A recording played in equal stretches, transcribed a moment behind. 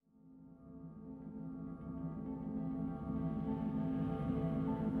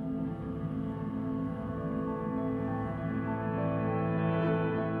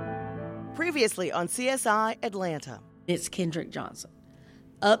Previously on CSI Atlanta. It's Kendrick Johnson,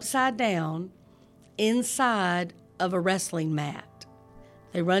 upside down, inside of a wrestling mat.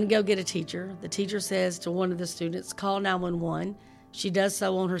 They run to go get a teacher. The teacher says to one of the students, call 911. She does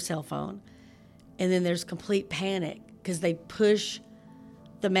so on her cell phone. And then there's complete panic because they push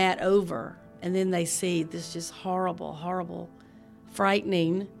the mat over, and then they see this just horrible, horrible,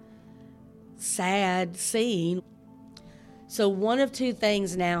 frightening, sad scene. So one of two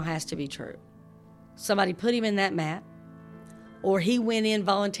things now has to be true. Somebody put him in that mat, or he went in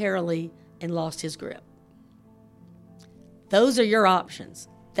voluntarily and lost his grip. Those are your options.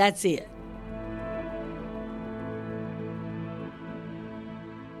 That's it.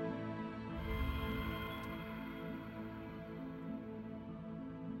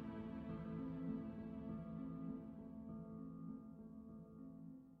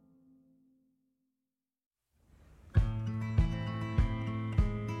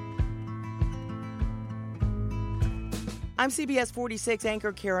 I'm CBS 46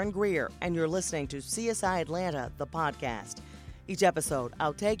 anchor Karen Greer, and you're listening to CSI Atlanta, the podcast. Each episode,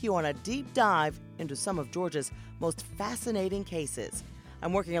 I'll take you on a deep dive into some of Georgia's most fascinating cases.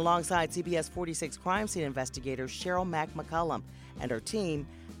 I'm working alongside CBS 46 crime scene investigator Cheryl Mack McCollum and her team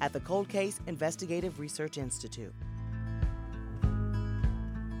at the Cold Case Investigative Research Institute.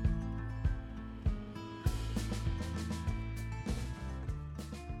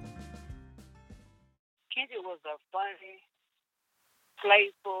 Kendrick was a funny,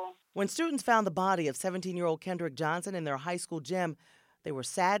 playful. When students found the body of 17-year-old Kendrick Johnson in their high school gym, they were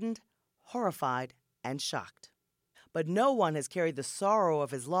saddened, horrified, and shocked. But no one has carried the sorrow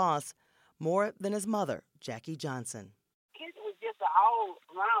of his loss more than his mother, Jackie Johnson. Kendrick was just an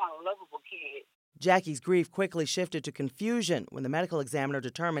all-around lovable kid. Jackie's grief quickly shifted to confusion when the medical examiner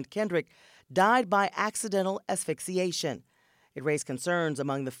determined Kendrick died by accidental asphyxiation. It raised concerns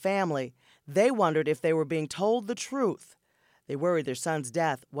among the family. They wondered if they were being told the truth. They worried their son's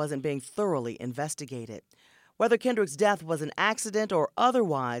death wasn't being thoroughly investigated. Whether Kendrick's death was an accident or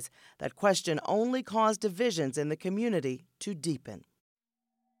otherwise, that question only caused divisions in the community to deepen.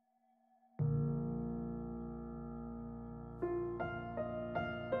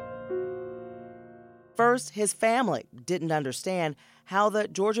 First, his family didn't understand how the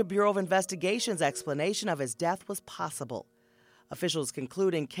Georgia Bureau of Investigation's explanation of his death was possible. Officials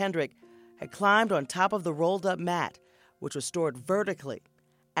concluding Kendrick had climbed on top of the rolled-up mat, which was stored vertically,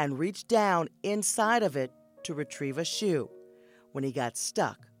 and reached down inside of it to retrieve a shoe when he got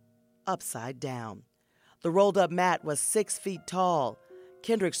stuck upside down. The rolled-up mat was 6 feet tall.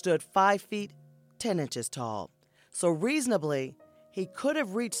 Kendrick stood 5 feet, 10 inches tall. So reasonably, he could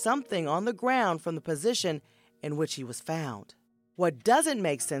have reached something on the ground from the position in which he was found. What doesn't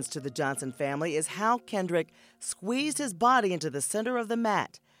make sense to the Johnson family is how Kendrick squeezed his body into the center of the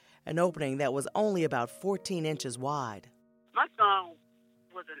mat, an opening that was only about 14 inches wide. My son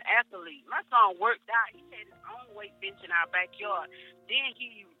was an athlete. My son worked out. He had his own weight bench in our backyard. Then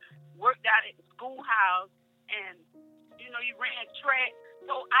he worked out at the schoolhouse, and, he ran track.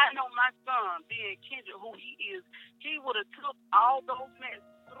 So I know my son, being Kendrick, who he is, he would have took all those mats,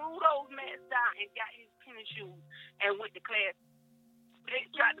 threw those mats down, and got his tennis shoes and went to class. They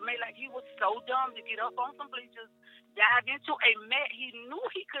tried to make like he was so dumb to get up on some bleachers, dive into a mat he knew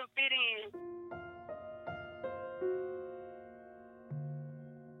he couldn't fit in.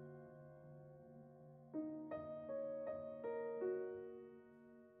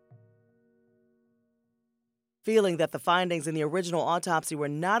 Feeling that the findings in the original autopsy were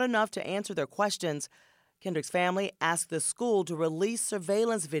not enough to answer their questions, Kendrick's family asked the school to release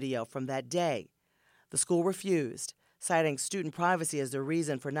surveillance video from that day. The school refused, citing student privacy as the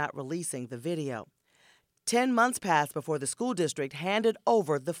reason for not releasing the video. 10 months passed before the school district handed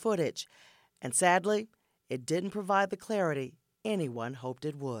over the footage, and sadly, it didn't provide the clarity anyone hoped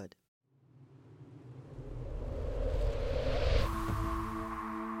it would.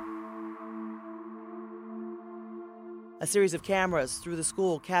 A series of cameras through the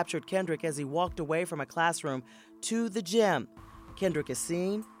school captured Kendrick as he walked away from a classroom to the gym. Kendrick is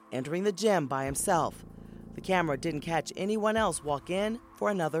seen entering the gym by himself. The camera didn't catch anyone else walk in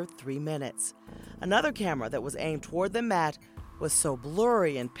for another 3 minutes. Another camera that was aimed toward the mat was so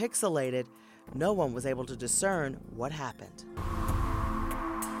blurry and pixelated, no one was able to discern what happened.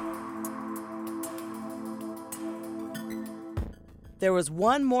 There was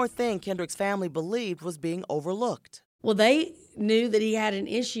one more thing Kendrick's family believed was being overlooked. Well, they knew that he had an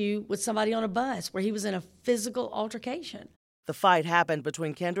issue with somebody on a bus where he was in a physical altercation. The fight happened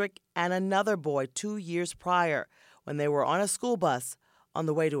between Kendrick and another boy 2 years prior when they were on a school bus on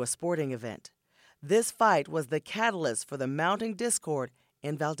the way to a sporting event. This fight was the catalyst for the mounting discord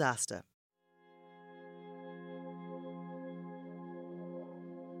in Valdosta.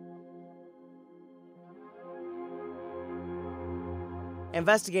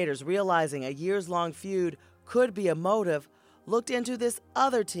 Investigators, realizing a years-long feud could be a motive, looked into this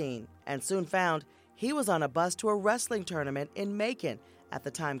other teen and soon found he was on a bus to a wrestling tournament in Macon at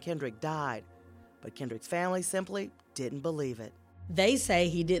the time Kendrick died. But Kendrick's family simply didn't believe it. They say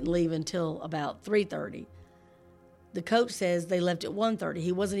he didn't leave until about 3:30. The coach says they left at 1:30.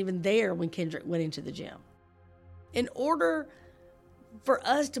 He wasn't even there when Kendrick went into the gym. In order for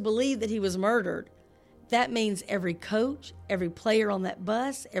us to believe that he was murdered, that means every coach, every player on that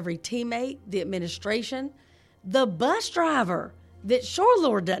bus, every teammate, the administration, the bus driver, that sure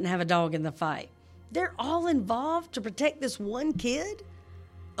Lord doesn't have a dog in the fight. They're all involved to protect this one kid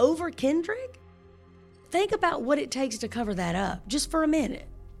over Kendrick? Think about what it takes to cover that up, just for a minute.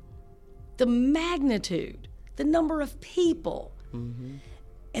 The magnitude, the number of people. Mm-hmm.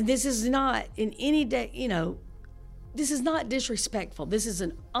 And this is not in any day, this is not disrespectful. This is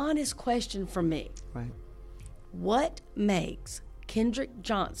an honest question from me. Right. What makes Kendrick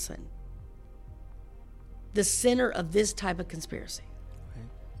Johnson the center of this type of conspiracy? Right.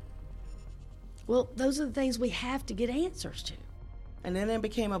 Well, those are the things we have to get answers to. And then it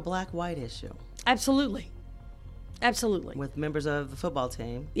became a black-white issue. Absolutely. Absolutely. With members of the football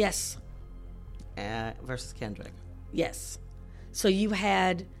team. Yes. Versus Kendrick. Yes. So you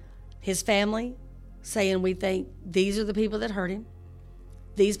had his family saying, we think these are the people that hurt him.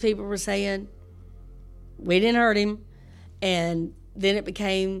 These people were saying, we didn't hurt him. And then it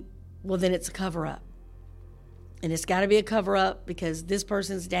became, well, then it's a cover-up. And it's got to be a cover-up because this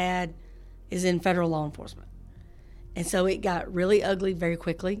person's dad is in federal law enforcement. And so it got really ugly very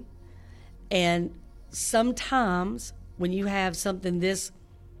quickly. And sometimes when you have something this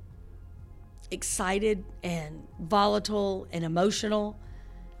excited and volatile and emotional,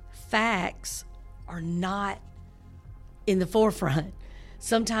 facts are not in the forefront.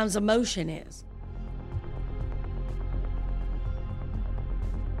 Sometimes emotion is.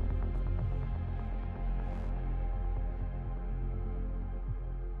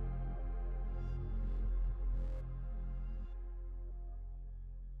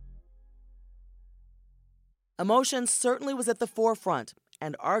 Emotion certainly was at the forefront,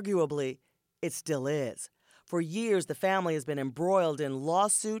 and arguably, it still is. For years, the family has been embroiled in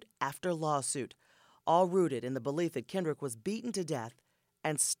lawsuit after lawsuit, all rooted in the belief that Kendrick was beaten to death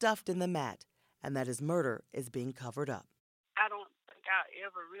and stuffed in the mat, and that his murder is being covered up. I don't think I'll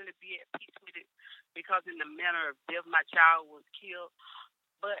ever really be at peace with it because in the manner of death, my child was killed.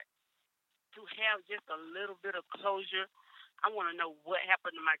 But to have just a little bit of closure, I want to know what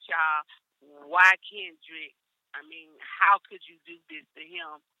happened to my child, why Kendrick. I mean, how could you do this to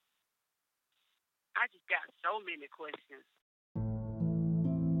him? I just got so many questions.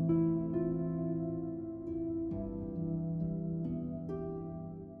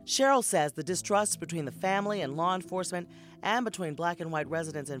 Cheryl says the distrust between the family and law enforcement and between black and white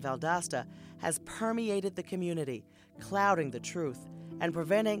residents in Valdosta has permeated the community, clouding the truth and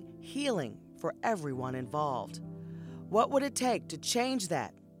preventing healing for everyone involved. What would it take to change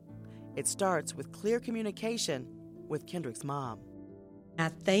that? It starts with clear communication with Kendrick's mom. I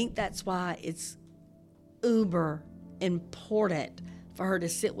think that's why it's uber important for her to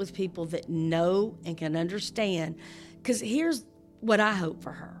sit with people that know and can understand. Because here's what I hope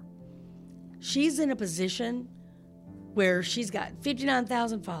for her. She's in a position where she's got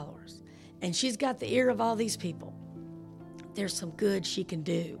 59,000 followers and she's got the ear of all these people. There's some good she can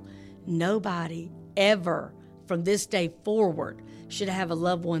do. Nobody ever from this day forward should have a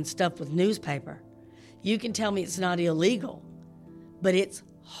loved one stuffed with newspaper. You can tell me it's not illegal, but it's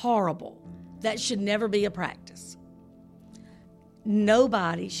horrible. That should never be a practice.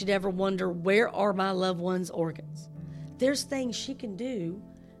 Nobody should ever wonder, where are my loved one's organs? There's things she can do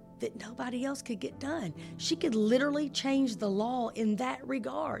that nobody else could get done. She could literally change the law in that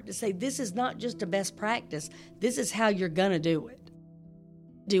regard to say this is not just a best practice, this is how you're gonna do it.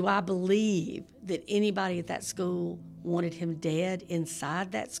 Do I believe that anybody at that school wanted him dead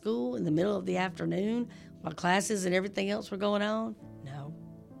inside that school in the middle of the afternoon while classes and everything else were going on? No,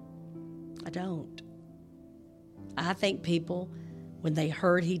 I don't. I think people, when they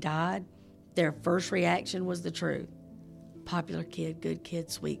heard he died, their first reaction was the truth. Popular kid, good kid,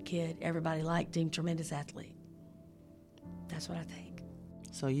 sweet kid, everybody liked him, tremendous athlete. That's what I think.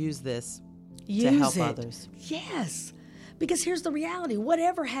 So use this to help others. Yes, because here's the reality.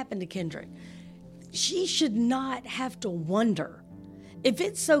 Whatever happened to Kendrick, she should not have to wonder. If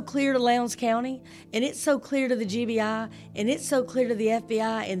it's so clear to Lowndes County, and it's so clear to the GBI, and it's so clear to the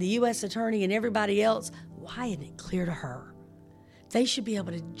FBI and the U.S. Attorney and everybody else, why isn't it clear to her? They should be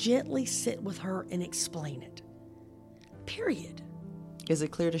able to gently sit with her and explain it. Period. Is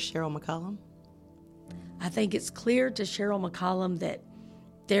it clear to Cheryl McCollum? I think it's clear to Cheryl McCollum that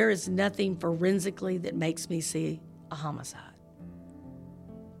There is nothing forensically that makes me see a homicide.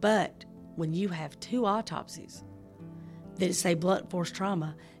 But when you have 2 autopsies that say blunt force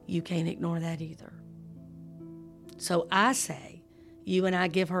trauma, you can't ignore that either. So I say, you and I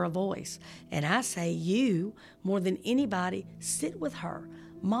give her a voice. And I say, you, more than anybody, sit with her,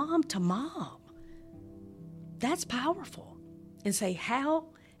 mom to mom. That's powerful. And say, how,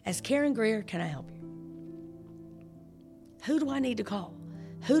 as Karen Greer, can I help you? Who do I need to call?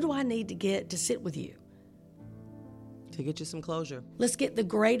 Who do I need to get to sit with you? To get you some closure. Let's get the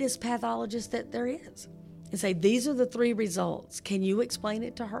greatest pathologist that there is and say, these are the 3 results. Can you explain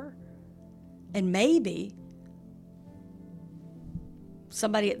it to her? And maybe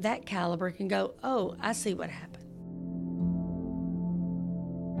somebody at that caliber can go, oh, I see what happened.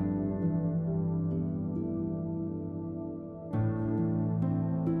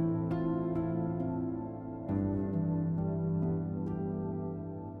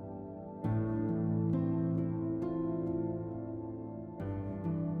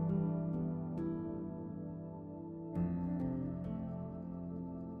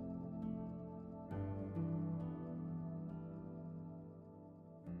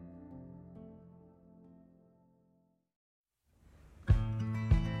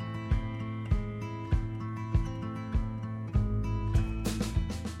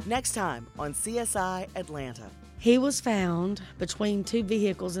 Next time on CSI Atlanta. He was found between 2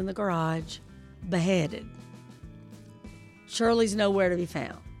 vehicles in the garage, beheaded. Shirley's nowhere to be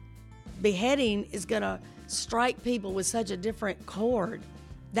found. Beheading is going to strike people with such a different chord.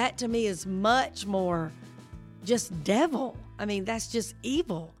 That to me is much more just devil. I mean, that's just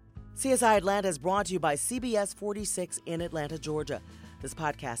evil. CSI Atlanta is brought to you by CBS 46 in Atlanta, Georgia. This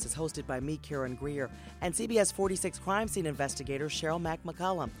podcast is hosted by me, Karen Greer, and CBS 46 crime scene investigator Cheryl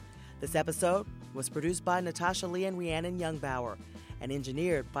McCullum. This episode was produced by Natasha Lee and Rhiannon Youngbauer and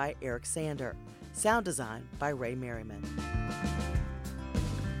engineered by Eric Sander. Sound design by Ray Merriman.